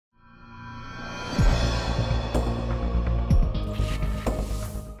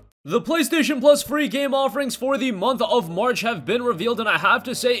The PlayStation Plus free game offerings for the month of March have been revealed, and I have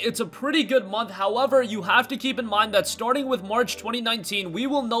to say it's a pretty good month. However, you have to keep in mind that starting with March 2019, we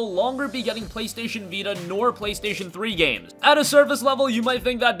will no longer be getting PlayStation Vita nor PlayStation 3 games. At a surface level, you might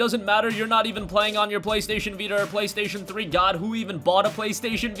think that doesn't matter. You're not even playing on your PlayStation Vita or PlayStation 3. God, who even bought a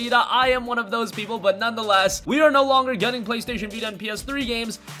PlayStation Vita? I am one of those people, but nonetheless, we are no longer getting PlayStation Vita and PS3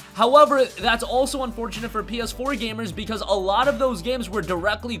 games. However, that's also unfortunate for PS4 gamers because a lot of those games were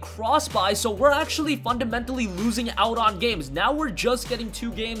directly cross-buy, so we're actually fundamentally losing out on games. Now we're just getting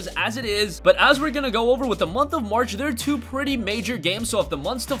 2 games as it is, but as we're gonna go over with the month of March, there are 2 pretty major games, so if the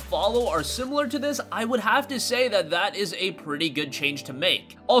months to follow are similar to this, I would have to say that that is a pretty good change to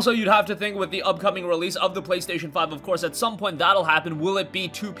make. Also, you'd have to think with the upcoming release of the PlayStation 5, of course, at some point that'll happen. Will it be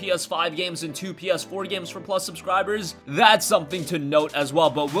 2 PS5 games and 2 PS4 games for Plus subscribers? That's something to note as well,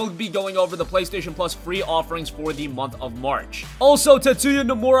 but we'll be going over the PlayStation Plus free offerings for the month of March. Also, Tetsuya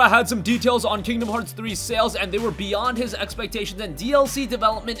Nomura had some details on Kingdom Hearts 3 sales, and they were beyond his expectations, and DLC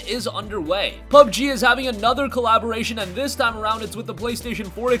development is underway. PUBG is having another collaboration, and this time around it's with the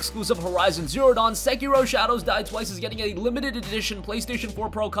PlayStation 4 exclusive Horizon Zero Dawn. Sekiro Shadows Die Twice is getting a limited edition PlayStation 4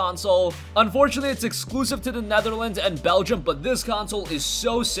 Pro console. Unfortunately, it's exclusive to the Netherlands and Belgium, but this console is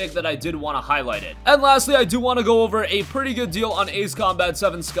so sick that I did want to highlight it. And lastly, I do want to go over a pretty good deal on Ace Combat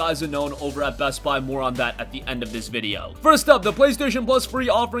 7 Skies Unknown over at Best Buy. More on that at the end of this video. First up, the PlayStation Plus free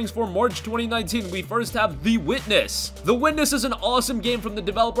offerings for March 2019, we first have The Witness. The Witness is an awesome game from the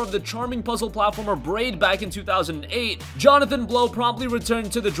developer of the charming puzzle platformer Braid back in 2008. Jonathan Blow promptly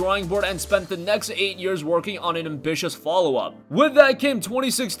returned to the drawing board and spent the next 8 years working on an ambitious follow-up. With that came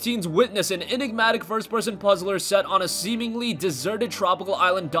 2016's Witness, an enigmatic first-person puzzler set on a seemingly deserted tropical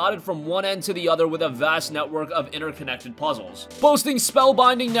island dotted from one end to the other with a vast network of interconnected puzzles. Boasting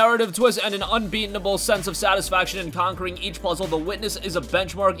spellbinding narrative twists and an unbeatable sense of satisfaction in conquering each puzzle, The Witness is a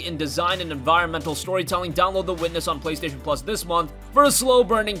benchmark in design and environmental storytelling. Download The Witness on PlayStation Plus this month for a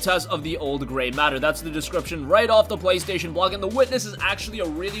slow-burning test of the old gray matter. That's the description right off the PlayStation blog, and The Witness is actually a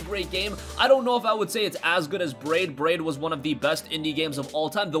really great game. I don't know if I would say it's as good as Braid. Braid was one of the best indie games of all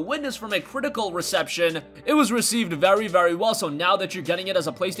time. The Witness, from a critical reception, it was received very, very well, so now that you're getting it as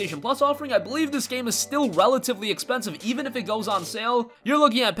a PlayStation Plus offering, I believe this game is still relatively expensive. Even if it goes on sale, you're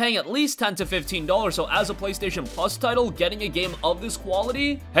looking at paying at least $10 to $15, so as a PlayStation Plus title, getting a game of this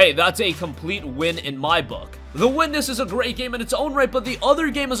quality, hey, that's a complete win in my book. The Witness is a great game in its own right, but the other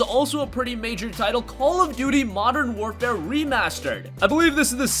game is also a pretty major title, Call of Duty Modern Warfare Remastered. I believe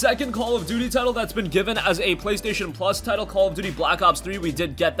this is the second Call of Duty title that's been given as a PlayStation Plus title. Call of Duty Black Ops 3, we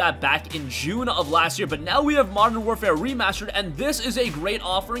did get that back in June of last year, but now we have Modern Warfare Remastered, and this is a great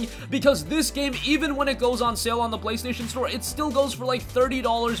offering because this game, even when it goes on sale on the PlayStation Store, it still goes for like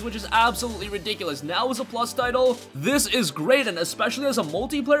 $30, which is absolutely ridiculous. Now as a Plus title, this is great, and especially as a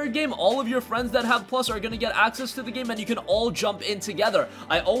multiplayer game, all of your friends that have Plus are going to get access to the game and you can all jump in together.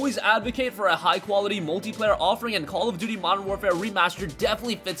 I always advocate for a high quality multiplayer offering, and Call of Duty Modern Warfare Remastered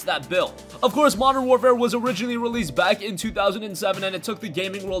definitely fits that bill. Of course, Modern Warfare was originally released back in 2007 and it took the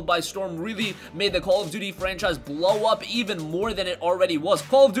gaming world by storm, really made the Call of Duty franchise blow up even more than it already was.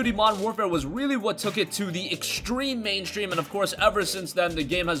 Call of Duty Modern Warfare was really what took it to the extreme mainstream, and of course ever since then the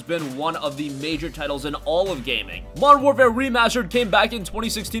game has been one of the major titles in all of gaming. Modern Warfare Remastered came back in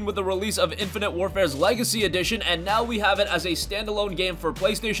 2016 with the release of Infinite Warfare's Legacy Edition, and now we have it as a standalone game for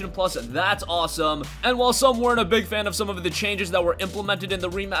PlayStation Plus. That's awesome. And while some weren't a big fan of some of the changes that were implemented in the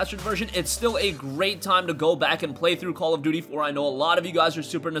remastered version, it's still a great time to go back and play through Call of Duty 4. I know a lot of you guys are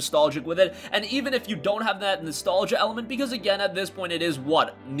super nostalgic with it, and even if you don't have that nostalgia element, because again at this point it is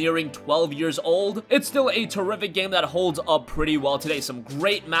what, nearing 12 years old, it's still a terrific game that holds up pretty well today. Some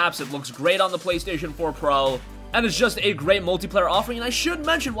great maps, it looks great on the PlayStation 4 Pro, and it's just a great multiplayer offering. And I should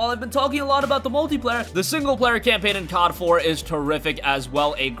mention, while I've been talking a lot about the multiplayer, the single-player campaign in COD 4 is terrific as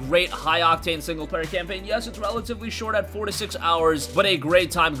well. A great high-octane single-player campaign. Yes, it's relatively short at 4 to 6 hours, but a great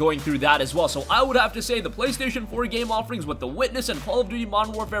time going through that as well. So I would have to say the PlayStation 4 game offerings with The Witness and Call of Duty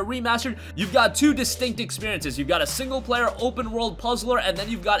Modern Warfare Remastered, you've got 2 distinct experiences. You've got a single-player open-world puzzler, and then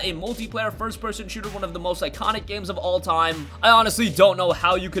you've got a multiplayer first-person shooter, one of the most iconic games of all time. I honestly don't know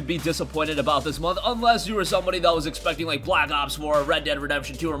how you could be disappointed about this month, unless you were somebody that was expecting like Black Ops 4, Red Dead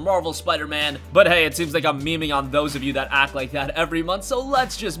Redemption 2, or Marvel Spider-Man. But hey, it seems like I'm memeing on those of you that act like that every month, so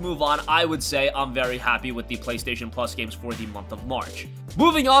let's just move on. I would say I'm very happy with the PlayStation Plus games for the month of March.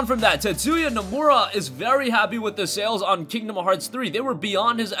 Moving on from that, Tetsuya Nomura is very happy with the sales on Kingdom Hearts 3. They were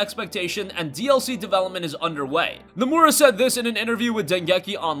beyond his expectation, and DLC development is underway. Nomura said this in an interview with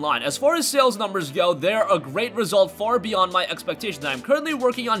Dengeki Online. As far as sales numbers go, they're a great result, far beyond my expectations. I'm currently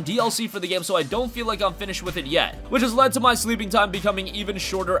working on DLC for the game, so I don't feel like I'm finished with it yet, which has led to my sleeping time becoming even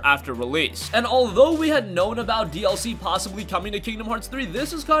shorter after release. And although we had known about DLC possibly coming to Kingdom Hearts 3,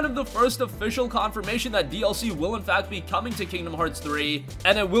 this is kind of the first official confirmation that DLC will in fact be coming to Kingdom Hearts 3,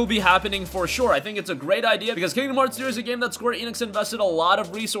 and it will be happening for sure. I think it's a great idea because Kingdom Hearts 3 is a game that Square Enix invested a lot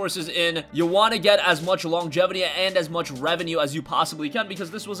of resources in. You want to get as much longevity and as much revenue as you possibly can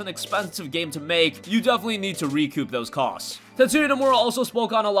because this was an expensive game to make. You definitely need to recoup those costs. Tetsuya Nomura also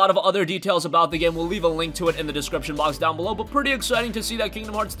spoke on a lot of other details about the game. We'll leave a link to it in the description box down below, but pretty exciting to see that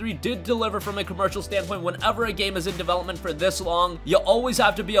Kingdom Hearts 3 did deliver from a commercial standpoint. Whenever a game is in development for this long, you always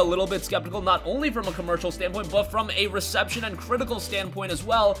have to be a little bit skeptical, not only from a commercial standpoint, but from a reception and critical standpoint as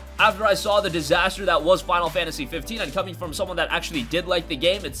well. After I saw the disaster that was Final Fantasy 15, and coming from someone that actually did like the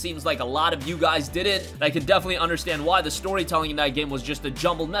game, it seems like a lot of you guys didn't. I can definitely understand why. The storytelling in that game was just a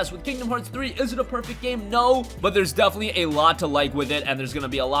jumbled mess. With Kingdom Hearts 3, is it a perfect game? No, but there's definitely a lot to like with it, and there's gonna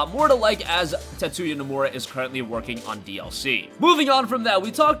be a lot more to like as Tetsuya Nomura is currently working on DLC. Moving on from that,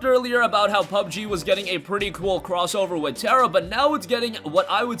 we talked earlier about how PUBG was getting a pretty cool crossover with Terra, but now it's getting what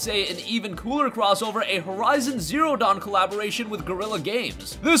I would say an even cooler crossover, a Horizon Zero Dawn collaboration with Guerrilla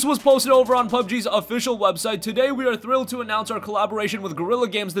Games. This was posted over on PUBG's official website. Today, we are thrilled to announce our collaboration with Guerrilla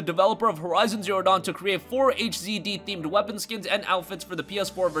Games, the developer of Horizon Zero Dawn, to create 4 HZD-themed weapon skins and outfits for the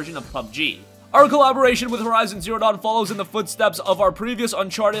PS4 version of PUBG. Our collaboration with Horizon Zero Dawn follows in the footsteps of our previous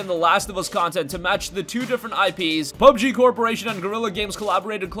Uncharted and The Last of Us content to match the two different IPs. PUBG Corporation and Guerrilla Games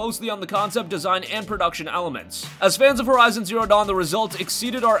collaborated closely on the concept, design, and production elements. As fans of Horizon Zero Dawn, the results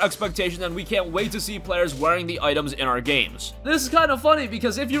exceeded our expectations, and we can't wait to see players wearing the items in our games. This is kind of funny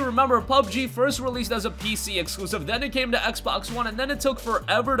because if you remember, PUBG first released as a PC exclusive, then it came to Xbox One, and then it took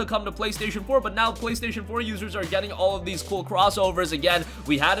forever to come to PlayStation 4, but now PlayStation 4 users are getting all of these cool crossovers. Again,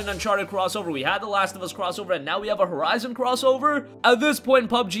 we had an Uncharted crossover, we had the Last of Us crossover, and now we have a Horizon crossover. At this point,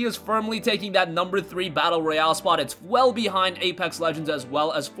 PUBG is firmly taking that number 3 Battle Royale spot. It's well behind Apex Legends as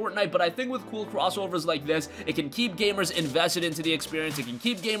well as Fortnite, but I think with cool crossovers like this, it can keep gamers invested into the experience, it can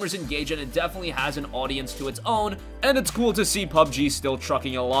keep gamers engaged, and it definitely has an audience to its own, and it's cool to see PUBG still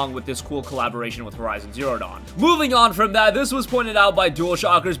trucking along with this cool collaboration with Horizon Zero Dawn. Moving on from that, this was pointed out by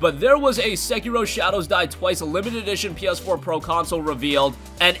DualShockers, but there was a Sekiro Shadows Die Twice limited edition PS4 Pro console revealed,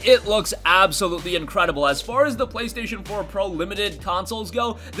 and it looks absolutely incredible. As far as the PlayStation 4 Pro limited consoles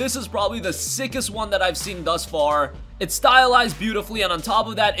go, this is probably the sickest one that I've seen thus far. It's stylized beautifully, and on top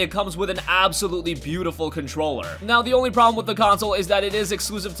of that, it comes with an absolutely beautiful controller. Now, the only problem with the console is that it is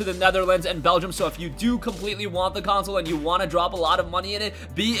exclusive to the Netherlands and Belgium, so if you do completely want the console and you want to drop a lot of money in it,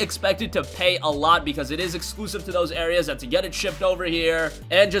 be expected to pay a lot because it is exclusive to those areas, and to get it shipped over here,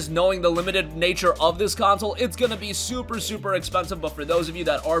 and just knowing the limited nature of this console, it's gonna be super, super expensive. But for those of you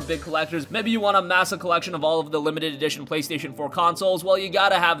that are big collectors, maybe you want to amass a collection of all of the limited edition PlayStation 4 consoles, well, you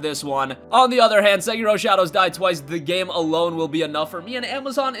gotta have this one. On the other hand, Sekiro Shadows Die Twice, the game alone will be enough for me, and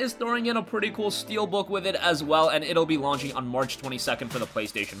Amazon is throwing in a pretty cool steelbook with it as well, and it'll be launching on March 22nd for the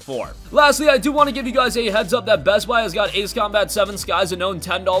PlayStation 4. Lastly, I do want to give you guys a heads up that Best Buy has got Ace Combat 7 Skies Unknown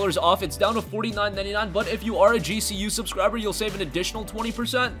 $10 off. It's down to $49.99, but if you are a GCU subscriber, you'll save an additional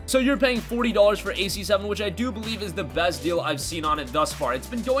 20%. So you're paying $40 for AC7, which I do believe is the best deal I've seen on it thus far. It's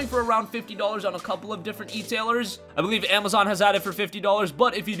been going for around $50 on a couple of different e-tailers. I believe Amazon has had it for $50,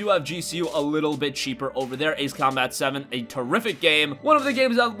 but if you do have GCU, a little bit cheaper over there. Ace Combat 7, a terrific game. One of the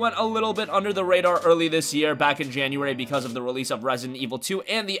games that went a little bit under the radar early this year, back in January, because of the release of Resident Evil 2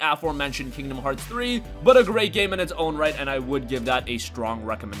 and the aforementioned Kingdom Hearts 3, but a great game in its own right, and I would give that a strong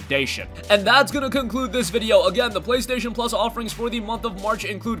recommendation. And that's gonna conclude this video. Again, the PlayStation Plus offerings for the month of March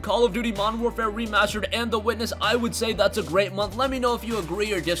include Call of Duty Modern Warfare Remastered and The Witness. I would say that's a great month. Let me know if you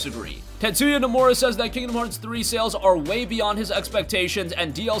agree or disagree. Tetsuya Nomura says that Kingdom Hearts 3 sales are way beyond his expectations,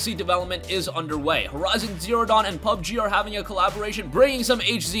 and DLC development is underway. Horizon Zero Dawn and PUBG are having a collaboration, bringing some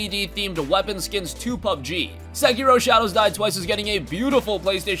HZD-themed weapon skins to PUBG. Sekiro Shadows Die Twice is getting a beautiful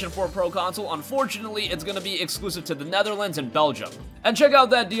PlayStation 4 Pro console. Unfortunately, it's going to be exclusive to the Netherlands and Belgium. And check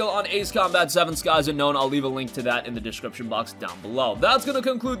out that deal on Ace Combat 7 Skies Unknown. I'll leave a link to that in the description box down below. That's going to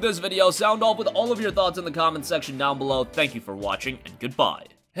conclude this video. Sound off with all of your thoughts in the comment section down below. Thank you for watching, and goodbye.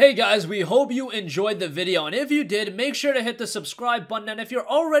 Hey guys, we hope you enjoyed the video, and if you did, make sure to hit the subscribe button, and if you're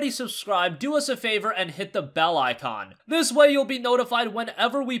already subscribed, do us a favor and hit the bell icon. This way you'll be notified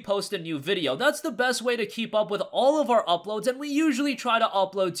whenever we post a new video. That's the best way to keep up with all of our uploads, and we usually try to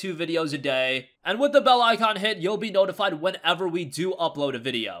upload 2 videos a day. And with the bell icon hit, you'll be notified whenever we do upload a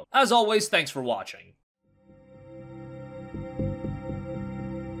video. As always, thanks for watching.